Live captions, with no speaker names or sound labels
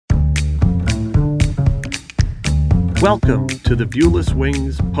Welcome to the Viewless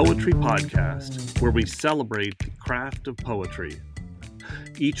Wings Poetry Podcast, where we celebrate the craft of poetry.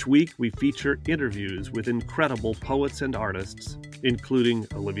 Each week, we feature interviews with incredible poets and artists, including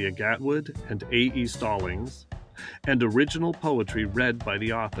Olivia Gatwood and A.E. Stallings, and original poetry read by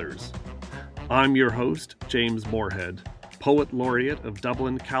the authors. I'm your host, James Moorhead, Poet Laureate of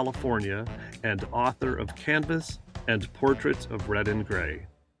Dublin, California, and author of Canvas and Portraits of Red and Gray.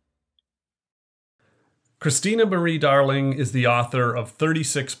 Kristina Marie Darling is the author of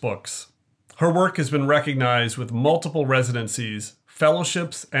 36 books. Her work has been recognized with multiple residencies,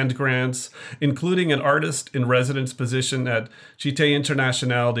 fellowships, and grants, including an artist in residence position at Cité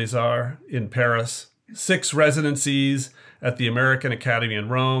Internationale des Arts in Paris, 6 residencies at the American Academy in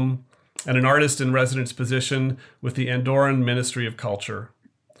Rome, and an artist in residence position with the Andorran Ministry of Culture.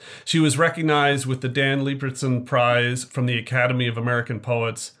 She was recognized with the Dan Liebertson Prize from the Academy of American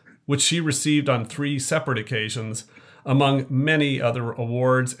Poets, which she received on 3 separate occasions, among many other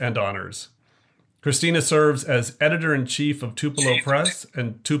awards and honors. Kristina serves as editor-in-chief of Tupelo Press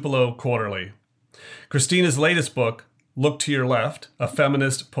and Tupelo Quarterly. Kristina's latest book, Look to Your Left, A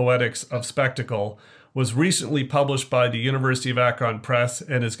Feminist Poetics of Spectacle, was recently published by the University of Akron Press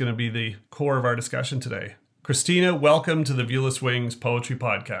and is going to be the core of our discussion today. Kristina, welcome to the Viewless Wings Poetry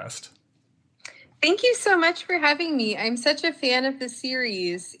Podcast. Thank you so much for having me. I'm such a fan of the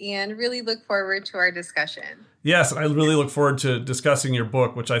series and really look forward to our discussion. Yes, I really look forward to discussing your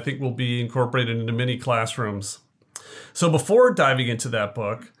book, which I think will be incorporated into many classrooms. So before diving into that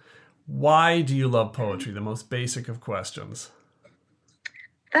book, why do you love poetry? The most basic of questions.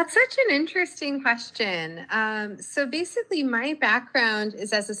 That's such an interesting question. So basically, my background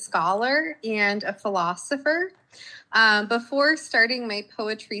is as a scholar and a philosopher. Before starting my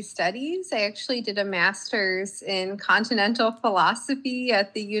poetry studies, I actually did a master's in continental philosophy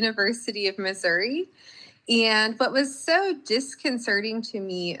at the University of Missouri. And what was so disconcerting to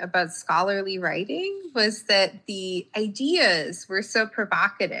me about scholarly writing was that the ideas were so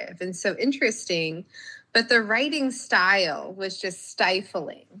provocative and so interesting, but the writing style was just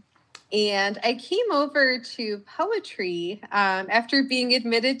stifling. And I came over to poetry after being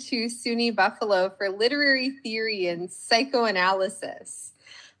admitted to SUNY Buffalo for literary theory and psychoanalysis.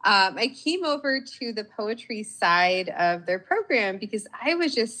 I came over to the poetry side of their program because I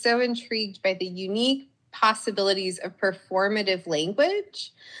was just so intrigued by the unique possibilities of performative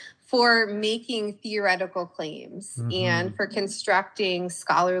language for making theoretical claims and for constructing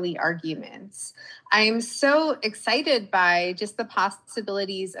scholarly arguments. I'm so excited by just the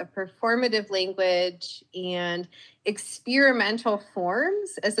possibilities of performative language and experimental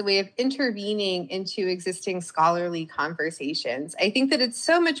forms as a way of intervening into existing scholarly conversations. I think that it's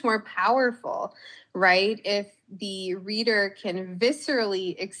so much more powerful, right, if the reader can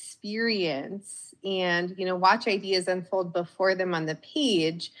viscerally experience and, watch ideas unfold before them on the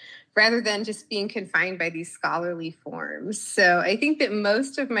page, rather than just being confined by these scholarly forms. So I think that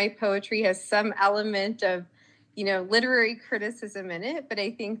most of my poetry has some element of, literary criticism in it, but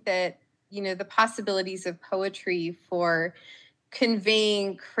I think that, the possibilities of poetry for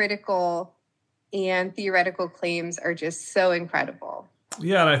conveying critical and theoretical claims are just so incredible.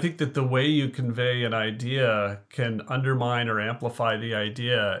 Yeah, and I think that the way you convey an idea can undermine or amplify the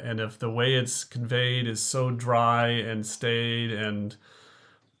idea. And if the way it's conveyed is so dry and staid and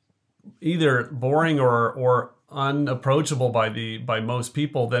either boring or unapproachable by most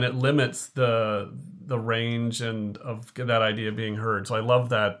people, then it limits the range and of that idea being heard. So I love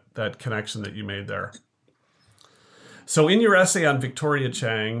that connection that you made there. So in your essay on Victoria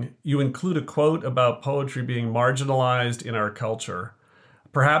Chang, you include a quote about poetry being marginalized in our culture.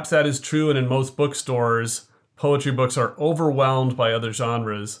 Perhaps that is true, and in most bookstores, poetry books are overwhelmed by other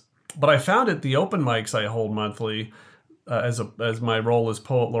genres. But I found at the open mics I hold monthly, as my role as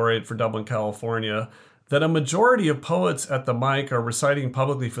Poet Laureate for Dublin, California, that a majority of poets at the mic are reciting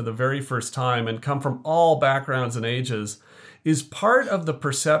publicly for the very first time and come from all backgrounds and ages. Is part of the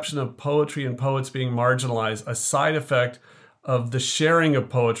perception of poetry and poets being marginalized a side effect of the sharing of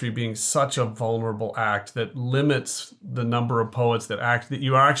poetry being such a vulnerable act that limits the number of poets that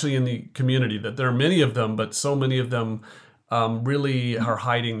you are actually in the community, that there are many of them, but so many of them really are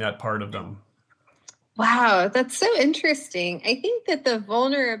hiding that part of them? Wow, that's so interesting. I think that the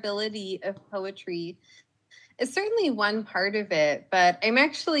vulnerability of poetry is certainly one part of it, but I'm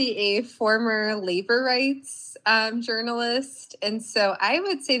actually a former labor rights journalist. And so I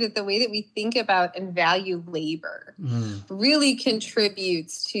would say that the way that we think about and value labor really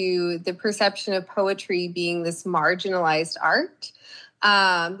contributes to the perception of poetry being this marginalized art.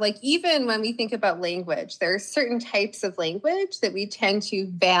 Like even when we think about language, there are certain types of language that we tend to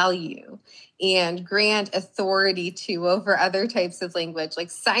value and grant authority to over other types of language. Like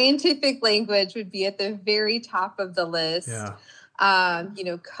scientific language would be at the very top of the list. Yeah.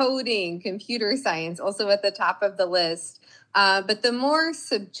 Coding, computer science, also at the top of the list. But the more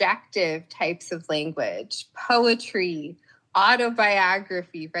subjective types of language, poetry,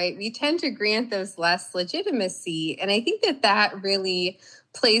 autobiography, right? We tend to grant those less legitimacy. And I think that that really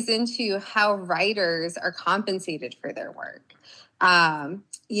plays into how writers are compensated for their work.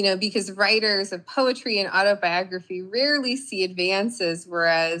 Because writers of poetry and autobiography rarely see advances,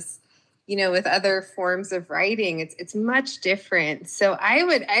 whereas with other forms of writing, it's much different. So I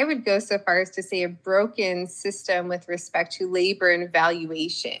would go so far as to say a broken system with respect to labor and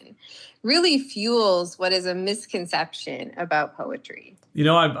valuation really fuels what is a misconception about poetry.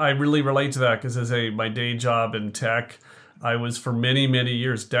 I really relate to that because my day job in tech, I was for many, many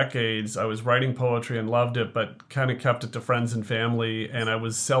years, decades, I was writing poetry and loved it, but kind of kept it to friends and family. And I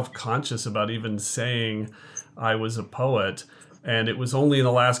was self-conscious about even saying I was a poet. And it was only in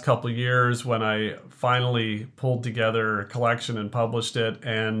the last couple of years when I finally pulled together a collection and published it,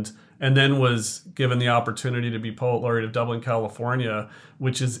 and then was given the opportunity to be Poet Laureate of Dublin, California,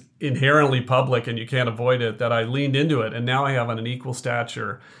 which is inherently public and you can't avoid it, that I leaned into it. And now I have on an equal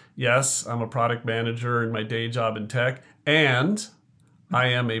stature. Yes, I'm a product manager in my day job in tech, and I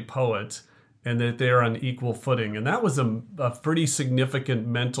am a poet, and that they're on equal footing. And that was a pretty significant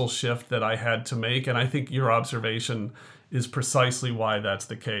mental shift that I had to make. And I think your observation is precisely why that's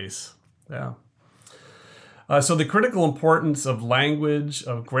the case. Yeah. So the critical importance of language,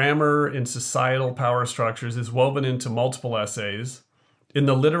 of grammar in societal power structures is woven into multiple essays. In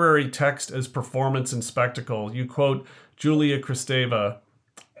the literary text as performance and spectacle, you quote Julia Kristeva,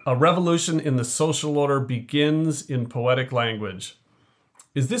 "A revolution in the social order begins in poetic language."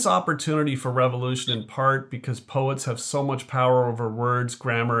 Is this opportunity for revolution in part because poets have so much power over words,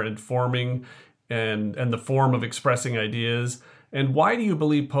 grammar, and forming and the form of expressing ideas? And why do you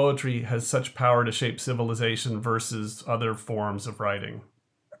believe poetry has such power to shape civilization versus other forms of writing?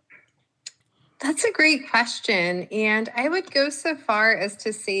 That's a great question. And I would go so far as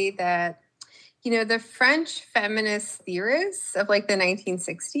to say that, the French feminist theorists of like the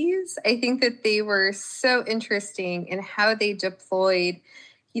 1960s, I think that they were so interesting in how they deployed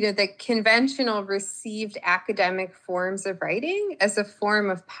the conventional received academic forms of writing as a form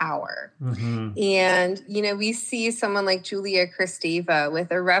of power. Mm-hmm. And, we see someone like Julia Kristeva with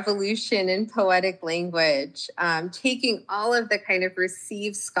a revolution in poetic language, taking all of the kind of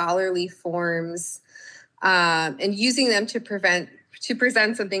received scholarly forms and using them to present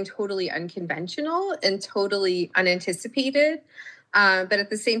something totally unconventional and totally unanticipated. But at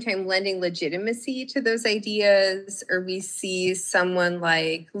the same time, lending legitimacy to those ideas. Or we see someone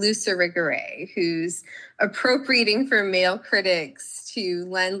like Luce Irigaray, who's appropriating from male critics to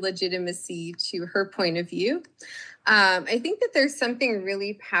lend legitimacy to her point of view. I think that there's something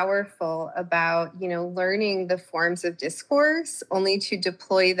really powerful about, learning the forms of discourse only to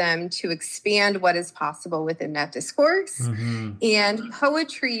deploy them to expand what is possible within that discourse. Mm-hmm. And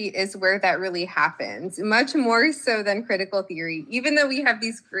poetry is where that really happens, much more so than critical theory, even though we have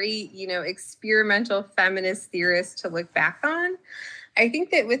these great, experimental feminist theorists to look back on. I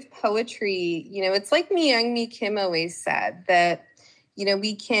think that with poetry, it's like Myung-Mi Kim always said, that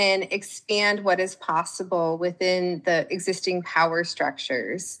we can expand what is possible within the existing power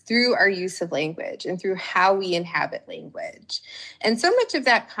structures through our use of language and through how we inhabit language. And so much of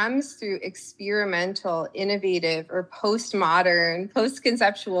that comes through experimental, innovative, or postmodern,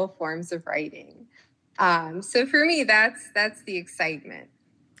 post-conceptual forms of writing. So for me, that's the excitement.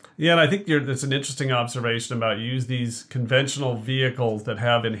 Yeah, and I think that's an interesting observation about use these conventional vehicles that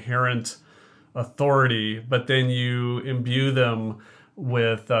have inherent authority, but then you imbue them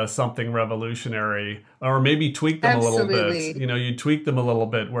with something revolutionary, or maybe tweak them Absolutely. a little bit. You tweak them a little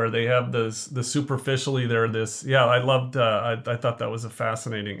bit where they have the superficially they're this. Yeah, I loved. I thought that was a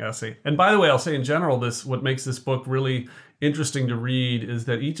fascinating essay. And by the way, I'll say in general, what makes this book really interesting to read is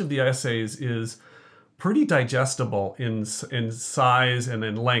that each of the essays is pretty digestible in size and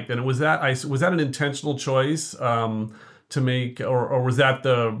in length. And was that an intentional choice to make, or was that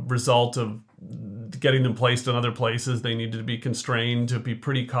the result of getting them placed in other places? They needed to be constrained to be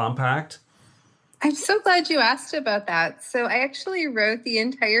pretty compact. I'm so glad you asked about that. So I actually wrote the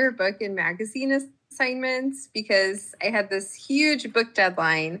entire book in magazine assignments because I had this huge book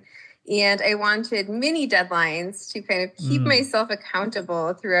deadline and I wanted mini deadlines to kind of keep myself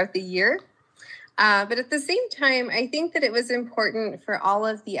accountable throughout the year. But at the same time, I think that it was important for all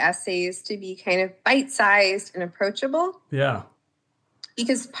of the essays to be kind of bite-sized and approachable. Yeah.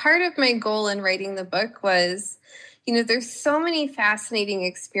 because part of my goal in writing the book was, there's so many fascinating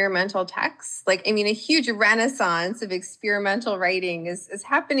experimental texts. Like, I mean, a huge renaissance of experimental writing is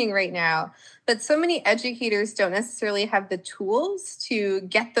happening right now, but so many educators don't necessarily have the tools to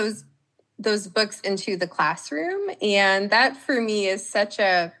get those books into the classroom. And that for me is such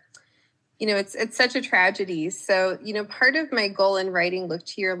a, it's such a tragedy. So, part of my goal in writing Look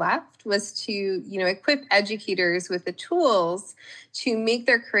to Your Left was to, equip educators with the tools to make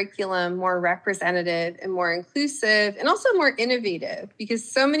their curriculum more representative and more inclusive and also more innovative, because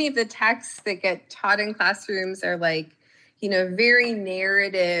so many of the texts that get taught in classrooms are like, very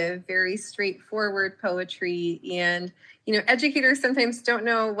narrative, very straightforward poetry. And, educators sometimes don't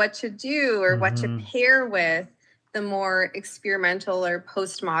know what to do or what to pair with the more experimental or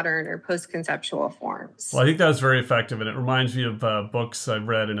postmodern or post-conceptual forms. Well, I think that was very effective, and it reminds me of books I've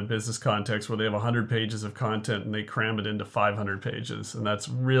read in a business context where they have 100 pages of content and they cram it into 500 pages, and that's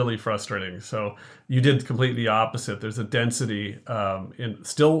really frustrating. So you did completely the opposite. There's a density,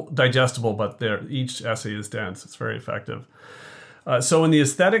 still digestible, but each essay is dense. It's very effective. So in the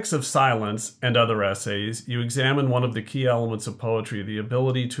aesthetics of silence and other essays, you examine one of the key elements of poetry, the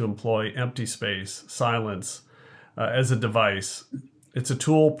ability to employ empty space, silence, as a device. It's a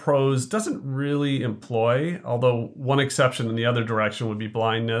tool prose doesn't really employ, although one exception in the other direction would be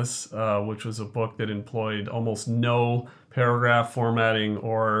Blindness, which was a book that employed almost no paragraph formatting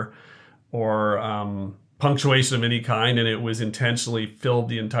or punctuation of any kind, and it was intentionally filled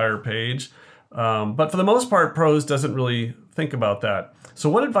the entire page. But for the most part, prose doesn't really think about that. So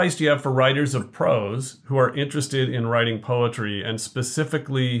what advice do you have for writers of prose who are interested in writing poetry, and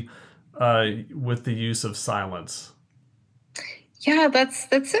specifically with the use of silence? Yeah, that's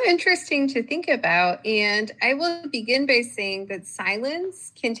so interesting to think about. And I will begin by saying that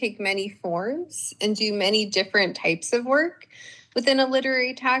silence can take many forms and do many different types of work within a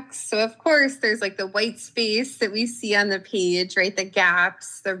literary text. So of course, there's like the white space that we see on the page, right? The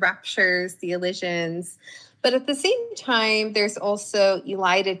gaps, the ruptures, the elisions. But at the same time, there's also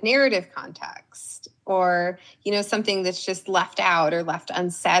elided narrative context, or, something that's just left out or left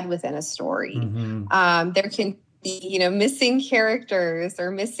unsaid within a story. There can be, missing characters or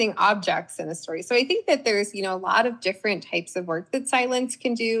missing objects in a story. So I think that there's, a lot of different types of work that silence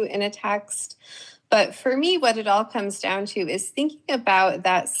can do in a text. But for me, what it all comes down to is thinking about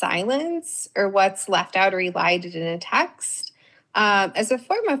that silence or what's left out or elided in a text as a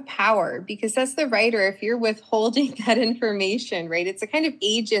form of power, because as the writer, if you're withholding that information, right, it's a kind of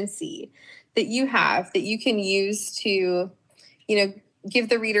agency that you have that you can use to, give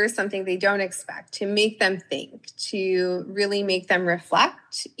the reader something they don't expect, to make them think, to really make them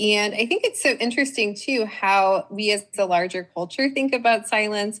reflect. And I think it's so interesting, too, how we as a larger culture think about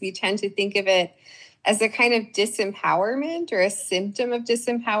silence. We tend to think of it as a kind of disempowerment or a symptom of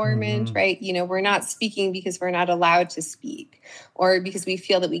disempowerment, right? We're not speaking because we're not allowed to speak or because we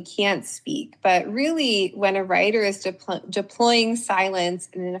feel that we can't speak. But really, when a writer is deploying silence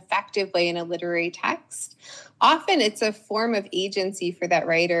in an effective way in a literary text, often it's a form of agency for that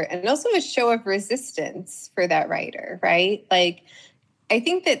writer and also a show of resistance for that writer, right? Like, I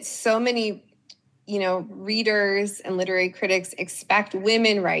think that so many readers and literary critics expect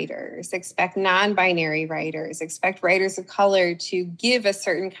women writers, expect non-binary writers, expect writers of color to give a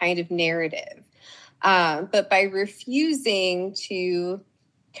certain kind of narrative. But by refusing to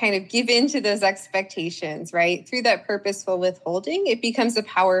kind of give in to those expectations, right, through that purposeful withholding, it becomes a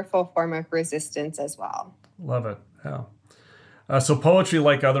powerful form of resistance as well. Love it. Yeah. So poetry,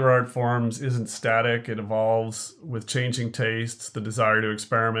 like other art forms, isn't static. It evolves with changing tastes, the desire to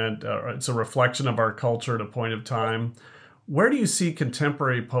experiment. It's a reflection of our culture at a point of time. Where do you see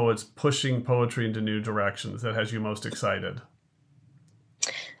contemporary poets pushing poetry into new directions that has you most excited?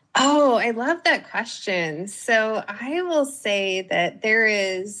 Oh, I love that question. So I will say that there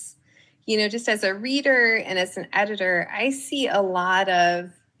is, just as a reader and as an editor, I see a lot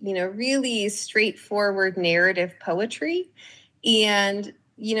of, really straightforward narrative poetry. And,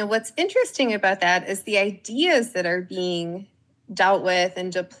 what's interesting about that is the ideas that are being dealt with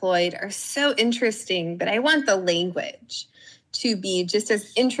and deployed are so interesting, but I want the language to be just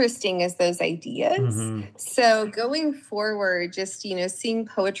as interesting as those ideas. So going forward, just, seeing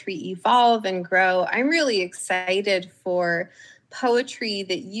poetry evolve and grow, I'm really excited for poetry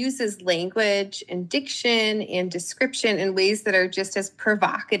that uses language and diction and description in ways that are just as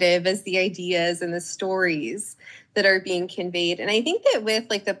provocative as the ideas and the stories that are being conveyed. And I think that with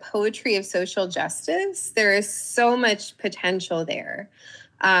like the poetry of social justice, there is so much potential there.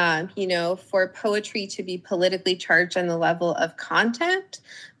 for poetry to be politically charged on the level of content,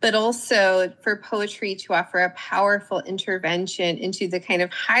 but also for poetry to offer a powerful intervention into the kind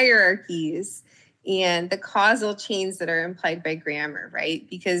of hierarchies and the causal chains that are implied by grammar, right?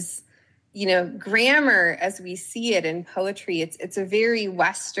 Because grammar as we see it in poetry, it's a very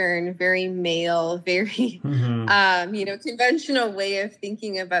Western, very male, very, conventional way of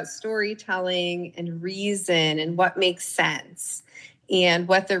thinking about storytelling and reason and what makes sense and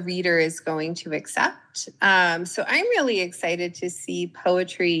what the reader is going to accept. So I'm really excited to see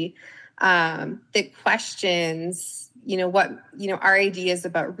poetry that questions our ideas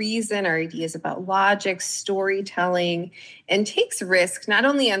about reason, our ideas about logic, storytelling, and takes risk not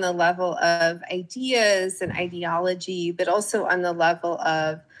only on the level of ideas and ideology, but also on the level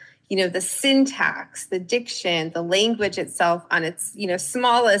of, the syntax, the diction, the language itself on its,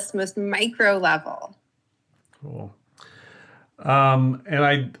 smallest, most micro level. Cool.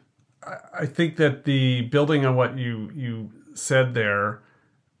 And I think that the building on what you said there,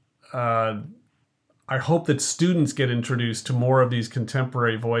 I hope that students get introduced to more of these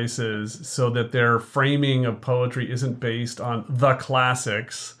contemporary voices so that their framing of poetry isn't based on the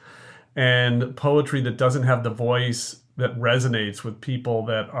classics and poetry that doesn't have the voice that resonates with people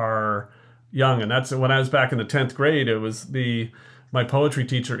that are young. And that's when I was back in the 10th grade, it was my poetry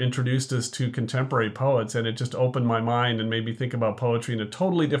teacher introduced us to contemporary poets, and it just opened my mind and made me think about poetry in a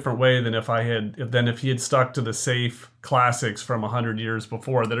totally different way than if he had stuck to the safe classics from 100 years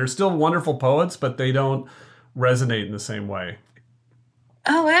before that are still wonderful poets, but they don't resonate in the same way.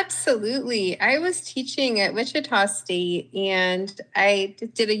 Oh, absolutely. I was teaching at Wichita State, and I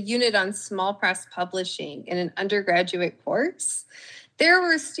did a unit on small press publishing in an undergraduate course. There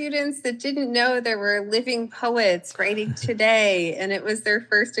were students that didn't know there were living poets writing today, and it was their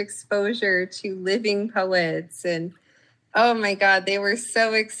first exposure to living poets. And oh my God, they were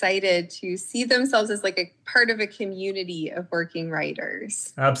so excited to see themselves as like a part of a community of working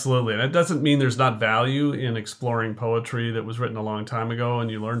writers. Absolutely. And it doesn't mean there's not value in exploring poetry that was written a long time ago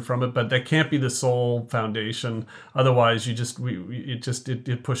and you learn from it, but that can't be the sole foundation. Otherwise,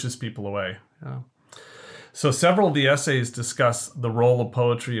 it pushes people away. Yeah. So several of the essays discuss the role of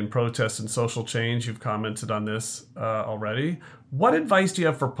poetry in protest and social change. You've commented on this already. What advice do you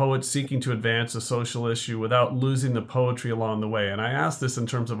have for poets seeking to advance a social issue without losing the poetry along the way? And I ask this in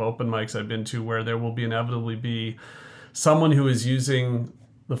terms of open mics I've been to where there will inevitably be someone who is using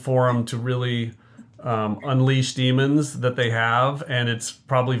the forum to really unleash demons that they have, and it's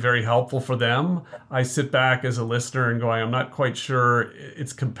probably very helpful for them. I sit back as a listener and going, I'm not quite sure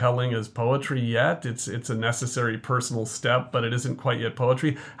it's compelling as poetry yet. It's a necessary personal step, but it isn't quite yet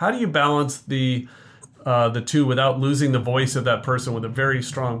poetry. How do you balance the two without losing the voice of that person with a very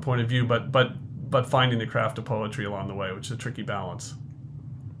strong point of view, but finding the craft of poetry along the way, which is a tricky balance?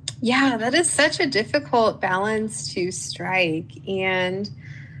 Yeah, that is such a difficult balance to strike. And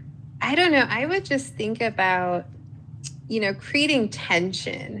I don't know, I would just think about, creating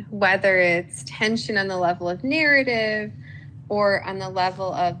tension, whether it's tension on the level of narrative or on the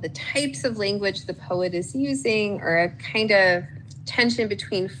level of the types of language the poet is using, or a kind of tension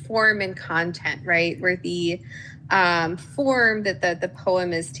between form and content, right? Where the form that the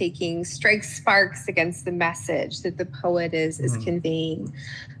poem is taking strikes sparks against the message that the poet is conveying.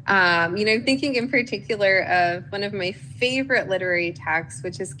 Thinking in particular of one of my favorite literary texts,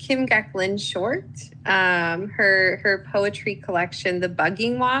 which is Kim Gek-Lin Short, her poetry collection, The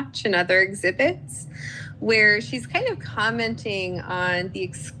Bugging Watch and Other Exhibits, where she's kind of commenting on the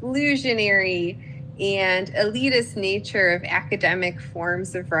exclusionary and elitist nature of academic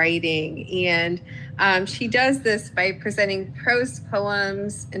forms of writing. And she does this by presenting prose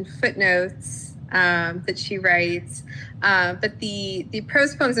poems and footnotes that she writes. But the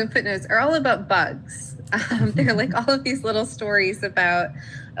prose poems and footnotes are all about bugs. They're like all of these little stories about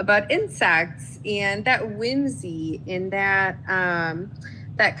insects, and that whimsy in that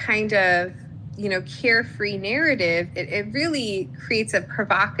kind of carefree narrative, it really creates a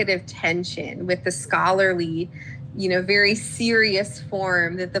provocative tension with the scholarly, very serious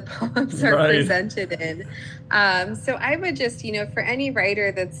form that the poems are presented in. So I would just, for any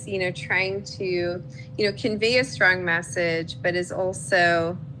writer that's, trying to, convey a strong message, but is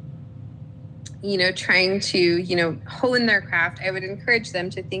also, trying to, hone their craft, I would encourage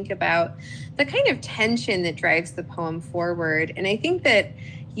them to think about the kind of tension that drives the poem forward. And I think that,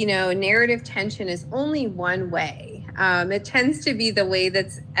 narrative tension is only one way. It tends to be the way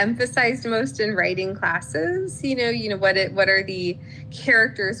that's emphasized most in writing classes. What are the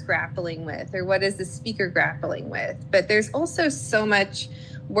characters grappling with, or what is the speaker grappling with? But there's also so much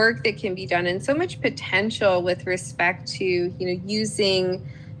work that can be done and so much potential with respect to, using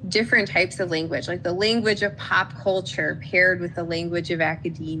different types of language, like the language of pop culture paired with the language of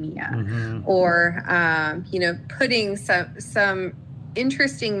academia, or, putting some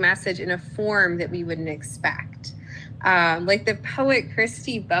interesting message in a form that we wouldn't expect. Like the poet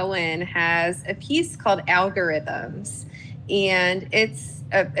Kristy Bowen has a piece called Algorithms, and it's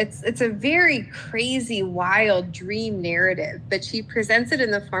a very crazy, wild dream narrative, but she presents it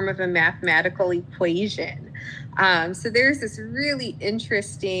in the form of a mathematical equation. So there's this really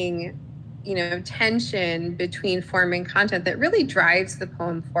interesting, tension between form and content that really drives the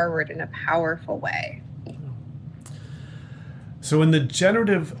poem forward in a powerful way. So in the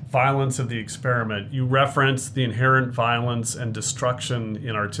generative violence of the experiment, you reference the inherent violence and destruction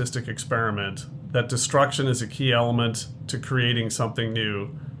in artistic experiment, that destruction is a key element to creating something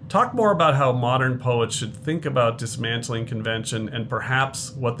new. Talk more about how modern poets should think about dismantling convention and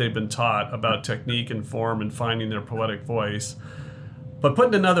perhaps what they've been taught about technique and form and finding their poetic voice. But put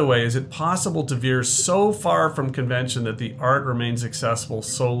in another way, is it possible to veer so far from convention that the art remains accessible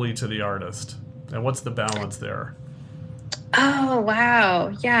solely to the artist? And what's the balance there? Oh, wow.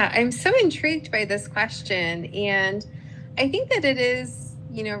 Yeah, I'm so intrigued by this question. And I think that it is,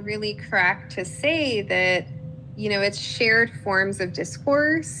 really correct to say that, it's shared forms of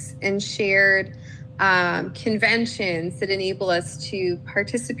discourse and shared conventions that enable us to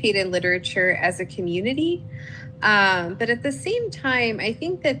participate in literature as a community. But at the same time, I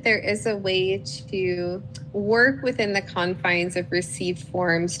think that there is a way to work within the confines of received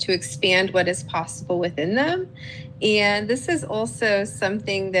forms to expand what is possible within them. And this is also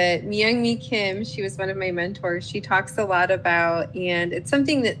something that Myung-Mi Kim, she was one of my mentors, she talks a lot about. And it's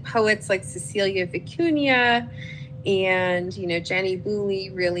something that poets like Cecilia Vicuña and, Jenny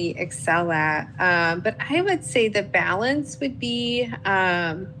Booley really excel at. But I would say the balance would be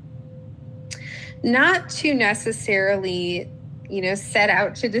not to necessarily, set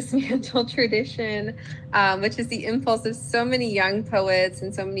out to dismantle tradition, which is the impulse of so many young poets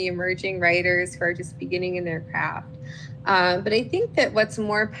and so many emerging writers who are just beginning in their craft. But I think that what's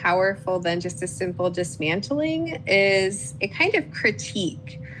more powerful than just a simple dismantling is a kind of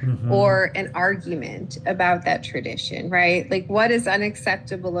critique or an argument about that tradition, right? Like, what is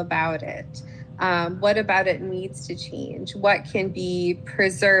unacceptable about it? What about it needs to change? What can be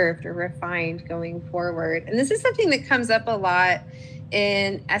preserved or refined going forward? And this is something that comes up a lot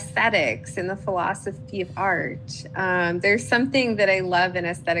in aesthetics, in the philosophy of art. There's something that I love in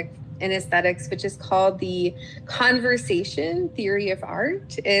aesthetics, which is called the conversation theory of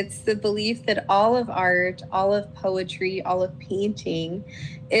art. It's the belief that all of art, all of poetry, all of painting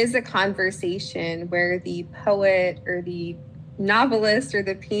is a conversation where the poet or the novelist or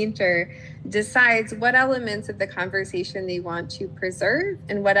the painter decides what elements of the conversation they want to preserve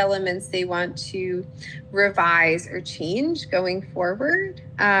and what elements they want to revise or change going forward.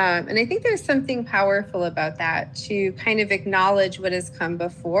 And I think there's something powerful about that, to kind of acknowledge what has come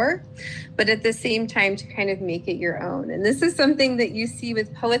before, but at the same time to kind of make it your own. And this is something that you see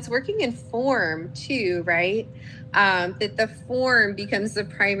with poets working in form too, right? That the form becomes the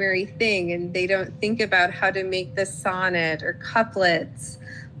primary thing, and they don't think about how to make the sonnet or couplets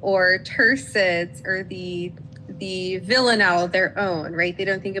or tercets or the villanelle their own, right? They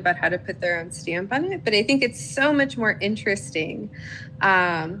don't think about how to put their own stamp on it. But I think it's so much more interesting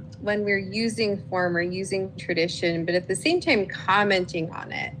when we're using form or using tradition, but at the same time commenting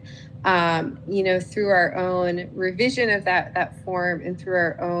on it, through our own revision of that form and through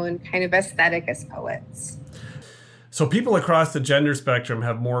our own kind of aesthetic as poets. So people across the gender spectrum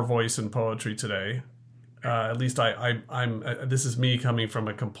have more voice in poetry today. At least I'm. This is me coming from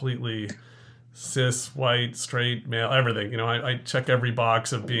a completely cis, white, straight, male, everything. I check every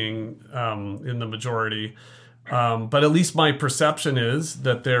box of being in the majority. But at least my perception is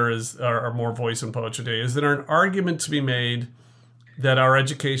that there are more voice in poetry today. Is there an argument to be made that our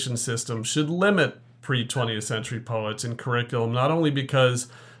education system should limit pre-20th century poets in curriculum, not only because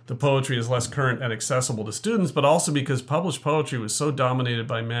the poetry is less current and accessible to students, but also because published poetry was so dominated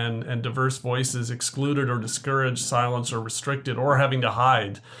by men and diverse voices excluded or discouraged, silenced or restricted, or having to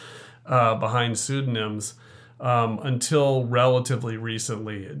hide behind pseudonyms until relatively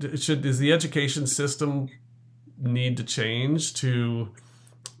recently. Does the education system need to change to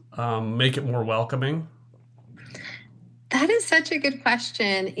make it more welcoming? That is such a good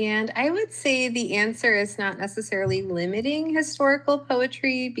question. And I would say the answer is not necessarily limiting historical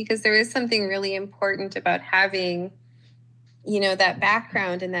poetry, because there is something really important about having, that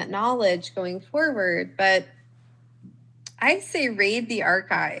background and that knowledge going forward. But I say raid the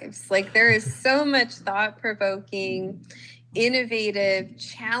archives. Like, there is so much thought-provoking, innovative,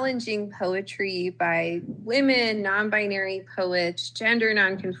 challenging poetry by women, non-binary poets, gender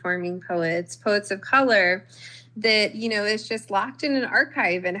non-conforming poets, poets of color, that, is just locked in an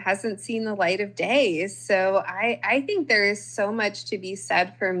archive and hasn't seen the light of day. So I think there is so much to be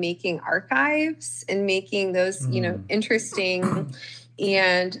said for making archives and making those, interesting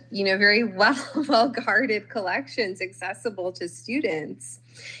and, very well guarded collections accessible to students.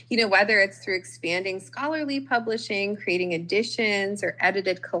 Whether it's through expanding scholarly publishing, creating editions or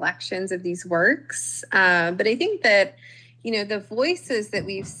edited collections of these works. But I think that, the voices that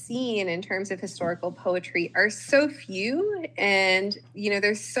we've seen in terms of historical poetry are so few, and,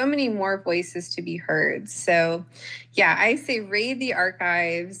 there's so many more voices to be heard. So, yeah, I say raid the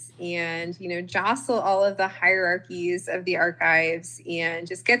archives and, jostle all of the hierarchies of the archives and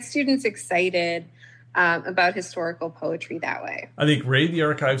just get students excited about historical poetry that way. I think raid the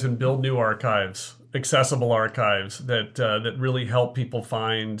archives and build new archives, accessible archives that really help people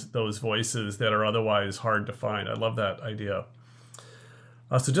find those voices that are otherwise hard to find. I love that idea.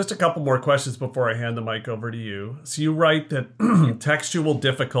 So just a couple more questions before I hand the mic over to you. So you write that textual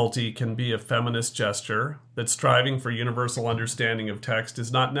difficulty can be a feminist gesture, that striving for universal understanding of text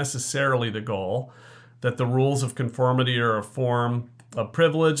is not necessarily the goal, that the rules of conformity are a form of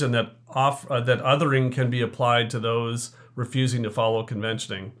privilege, and that othering can be applied to those refusing to follow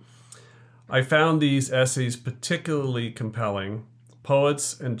conventioning. I found these essays particularly compelling,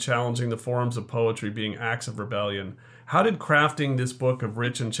 poets and challenging the forms of poetry being acts of rebellion. How did crafting this book of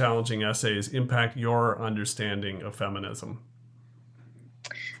rich and challenging essays impact your understanding of feminism?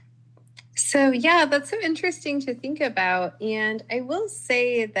 So, yeah, that's so interesting to think about. And I will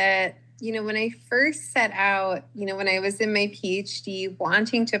say that, when I first set out, when I was in my PhD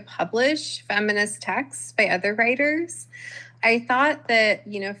wanting to publish feminist texts by other writers, I thought that,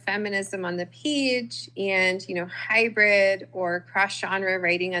 feminism on the page and, hybrid or cross-genre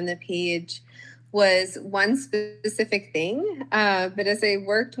writing on the page was one specific thing. But as I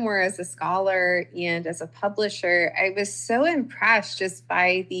worked more as a scholar and as a publisher, I was so impressed just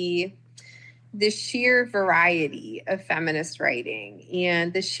by the sheer variety of feminist writing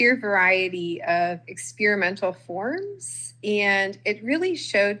and the sheer variety of experimental forms. And it really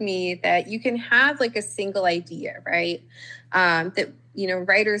showed me that you can have like a single idea, right? That,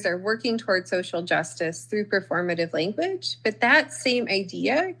 writers are working towards social justice through performative language, but that same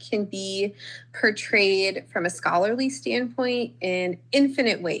idea can be portrayed from a scholarly standpoint in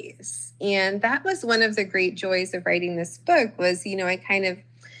infinite ways. And that was one of the great joys of writing this book was, I kind of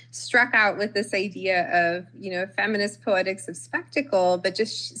struck out with this idea of, feminist poetics of spectacle, but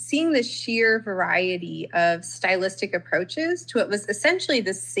just seeing the sheer variety of stylistic approaches to what was essentially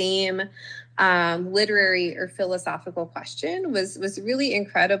the same literary or philosophical question was really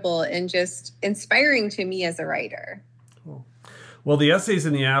incredible and just inspiring to me as a writer. Cool. Well, the essays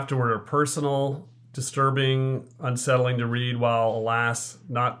in the afterword are personal, disturbing, unsettling to read, while, alas,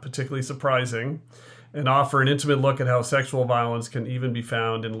 not particularly surprising, and offer an intimate look at how sexual violence can even be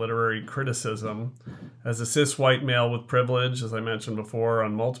found in literary criticism. As a cis white male with privilege, as I mentioned before,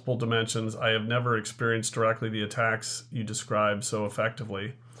 on multiple dimensions, I have never experienced directly the attacks you describe so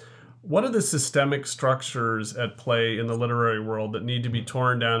effectively. What are the systemic structures at play in the literary world that need to be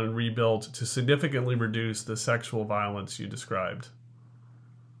torn down and rebuilt to significantly reduce the sexual violence you described?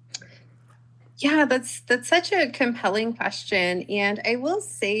 Yeah, that's such a compelling question. And I will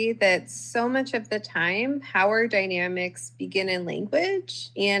say that so much of the time, power dynamics begin in language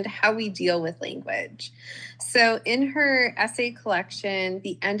and how we deal with language. So in her essay collection,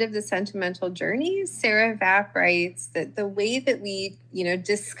 The End of the Sentimental Journey, Sarah Vapp writes that the way that we,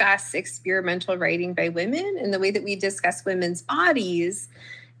 discuss experimental writing by women and the way that we discuss women's bodies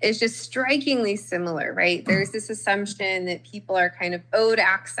is just strikingly similar, right? There's this assumption that people are kind of owed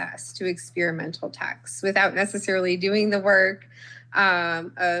access to experimental texts without necessarily doing the work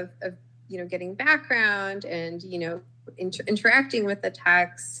of getting background and, interacting with the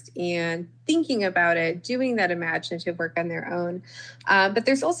text and thinking about it, doing that imaginative work on their own. But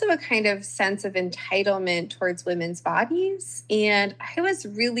there's also a kind of sense of entitlement towards women's bodies. And I was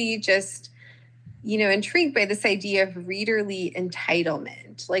really just intrigued by this idea of readerly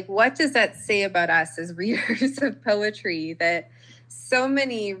entitlement. Like, what does that say about us as readers of poetry that so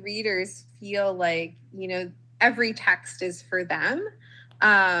many readers feel like, every text is for them?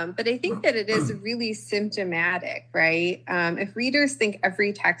 But I think that it is really symptomatic, right? If readers think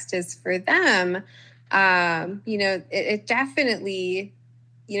every text is for them, it definitely,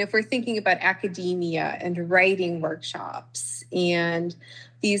 if we're thinking about academia and writing workshops and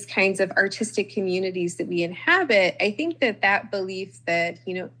these kinds of artistic communities that we inhabit, I think that belief that,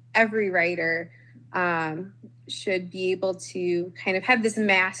 every writer should be able to kind of have this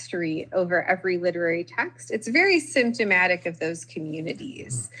mastery over every literary text. It's very symptomatic of those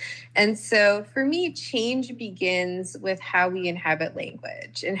communities. And so for me, change begins with how we inhabit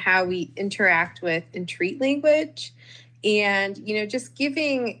language and how we interact with and treat language. And, just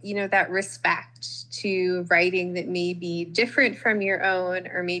giving, that respect to writing that may be different from your own,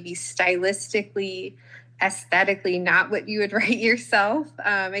 or maybe stylistically, aesthetically, not what you would write yourself.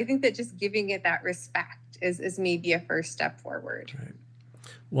 I think that just giving it that respect is maybe a first step forward. Right.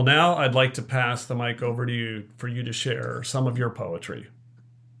 Well, now I'd like to pass the mic over to you for you to share some of your poetry.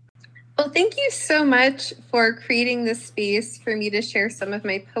 Well, thank you so much for creating this space for me to share some of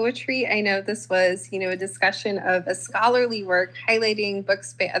my poetry. I know this was, a discussion of a scholarly work highlighting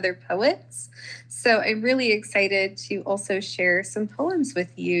books by other poets. So I'm really excited to also share some poems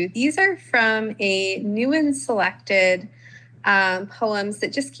with you. These are from a new and selected poems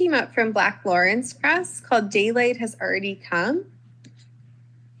that just came out from Black Lawrence Press called Daylight Has Already Come.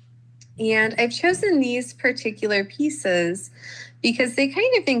 And I've chosen these particular pieces because they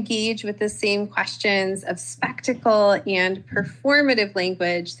kind of engage with the same questions of spectacle and performative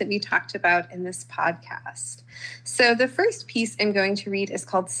language that we talked about in this podcast. So the first piece I'm going to read is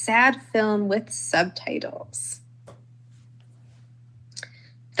called Sad Film with Subtitles.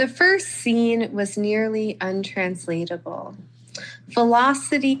 The first scene was nearly untranslatable.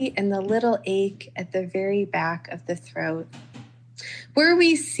 Velocity and the little ache at the very back of the throat. Were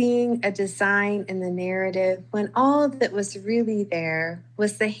we seeing a design in the narrative when all that was really there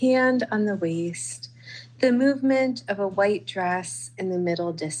was the hand on the waist, the movement of a white dress in the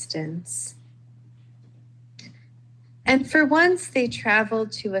middle distance? And for once they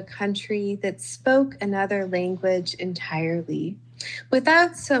traveled to a country that spoke another language entirely,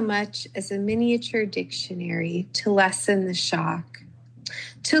 without so much as a miniature dictionary to lessen the shock.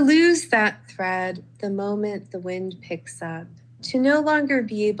 To lose that thread the moment the wind picks up, to no longer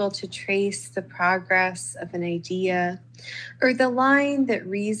be able to trace the progress of an idea or the line that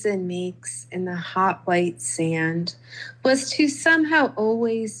reason makes in the hot white sand, was to somehow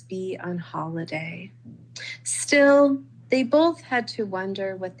always be on holiday. Still, they both had to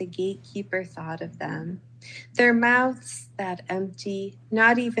wonder what the gatekeeper thought of them, their mouths that empty,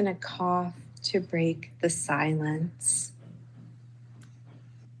 not even a cough to break the silence.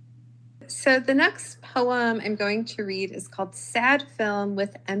 So the next poem I'm going to read is called Sad Film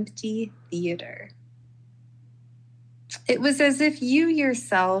with Empty Theater. It was as if you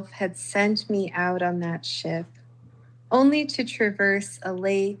yourself had sent me out on that ship, only to traverse a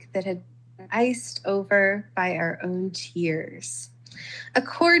lake that had been iced over by our own tears.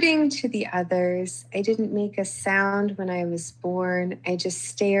 According to the others, I didn't make a sound when I was born. I just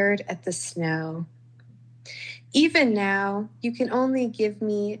stared at the snow. Even now, you can only give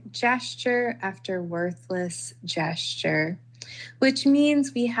me gesture after worthless gesture, which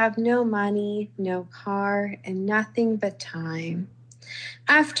means we have no money, no car, and nothing but time.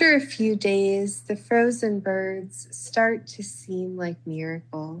 After a few days, the frozen birds start to seem like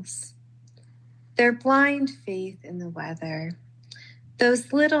miracles. Their blind faith in the weather,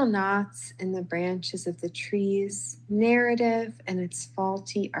 those little knots in the branches of the trees, narrative and its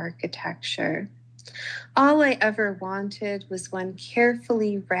faulty architecture. All I ever wanted was one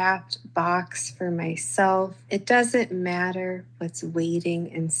carefully wrapped box for myself. It doesn't matter what's waiting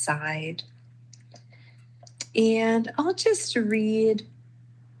inside. And I'll just read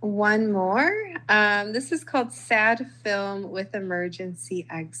one more. This is called Sad Film with Emergency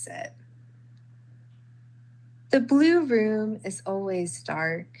Exit. The blue room is always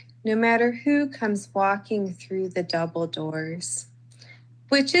dark, no matter who comes walking through the double doors.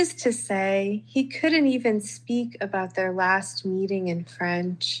 Which is to say, he couldn't even speak about their last meeting in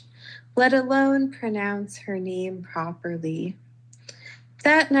French, let alone pronounce her name properly.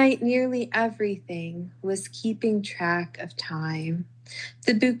 That night, nearly everything was keeping track of time.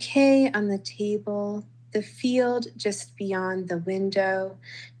 The bouquet on the table, the field just beyond the window,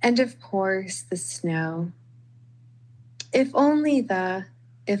 and of course, the snow. If only.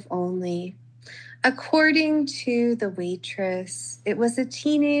 According to the waitress, it was a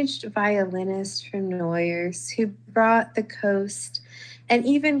teenaged violinist from Noyers who brought the coast an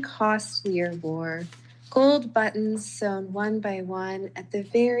even costlier war, gold buttons sewn one by one at the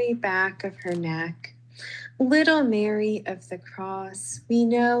very back of her neck. Little Mary of the Cross, we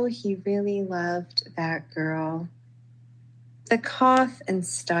know he really loved that girl. The cough and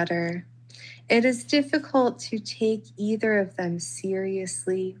stutter. It is difficult to take either of them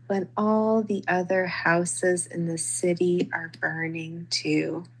seriously when all the other houses in the city are burning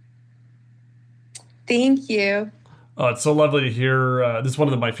too. Thank you. Oh, it's so lovely to hear. This is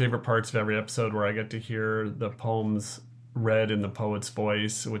one of my favorite parts of every episode where I get to hear the poems read in the poet's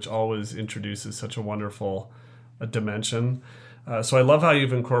voice, which always introduces such a wonderful dimension. So I love how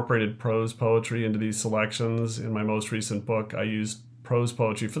you've incorporated prose poetry into these selections. In my most recent book, I used prose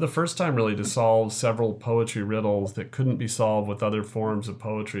poetry for the first time really to solve several poetry riddles that couldn't be solved with other forms of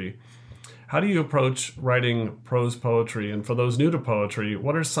poetry. How do you approach writing prose poetry? And for those new to poetry,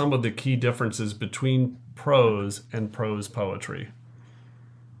 what are some of the key differences between prose and prose poetry?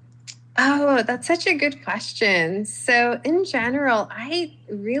 Oh, that's such a good question. So, in general, I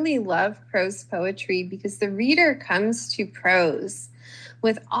really love prose poetry because the reader comes to prose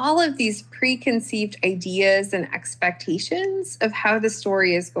with all of these preconceived ideas and expectations of how the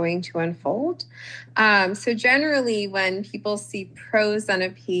story is going to unfold. So, generally, when people see prose on a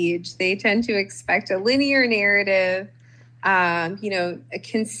page, they tend to expect a linear narrative, a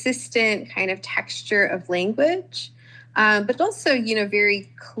consistent kind of texture of language. But also, very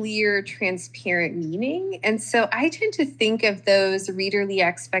clear, transparent meaning. And so I tend to think of those readerly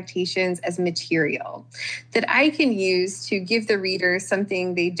expectations as material that I can use to give the reader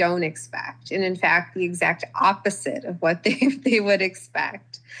something they don't expect. And in fact, the exact opposite of what they would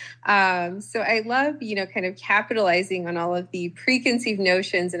expect. So I love, kind of capitalizing on all of the preconceived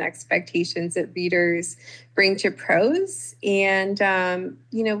notions and expectations that readers bring to prose. And,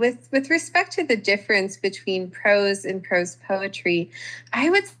 with respect to the difference between prose and prose poetry, I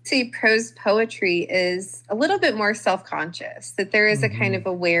would say prose poetry is a little bit more self-conscious, that there is a kind of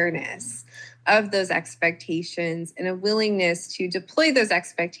awareness of those expectations and a willingness to deploy those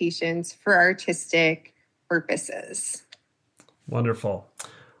expectations for artistic purposes. Wonderful.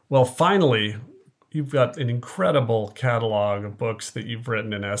 Well, finally, you've got an incredible catalog of books that you've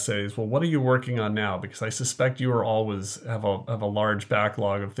written and essays. Well, what are you working on now? Because I suspect you are always have a large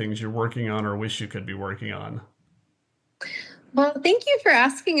backlog of things you're working on or wish you could be working on. Well, thank you for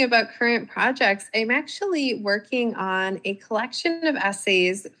asking about current projects. I'm actually working on a collection of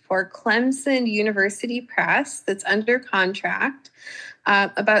essays for Clemson University Press that's under contract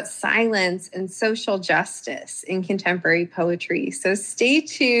about silence and social justice in contemporary poetry. So stay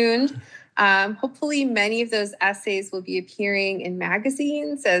tuned. Hopefully, many of those essays will be appearing in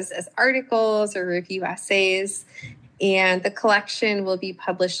magazines as articles or review essays. And the collection will be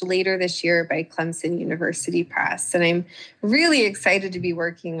published later this year by Clemson University Press. And I'm really excited to be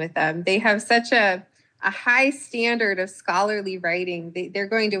working with them. They have such a high standard of scholarly writing. They're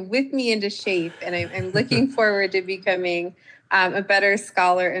going to whip me into shape. And I'm looking forward to becoming a better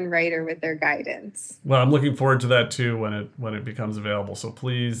scholar and writer with their guidance. Well, I'm looking forward to that too when it becomes available. So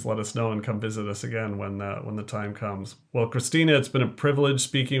please let us know and come visit us again when the time comes. Well, Kristina, it's been a privilege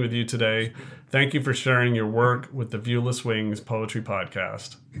speaking with you today. Thank you for sharing your work with the Viewless Wings Poetry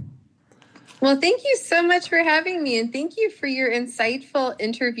Podcast. Well, thank you so much for having me, and thank you for your insightful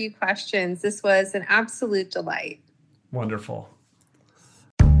interview questions. This was an absolute delight. Wonderful.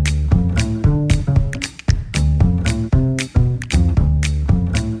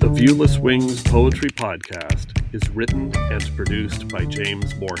 Viewless Wings Poetry Podcast is written and produced by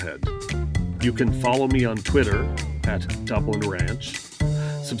James Moorhead. You can follow me on Twitter at Dublin Ranch,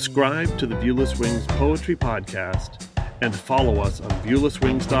 subscribe to the Viewless Wings Poetry Podcast, and follow us on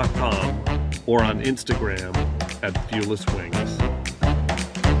viewlesswings.com or on Instagram at Viewless Wings.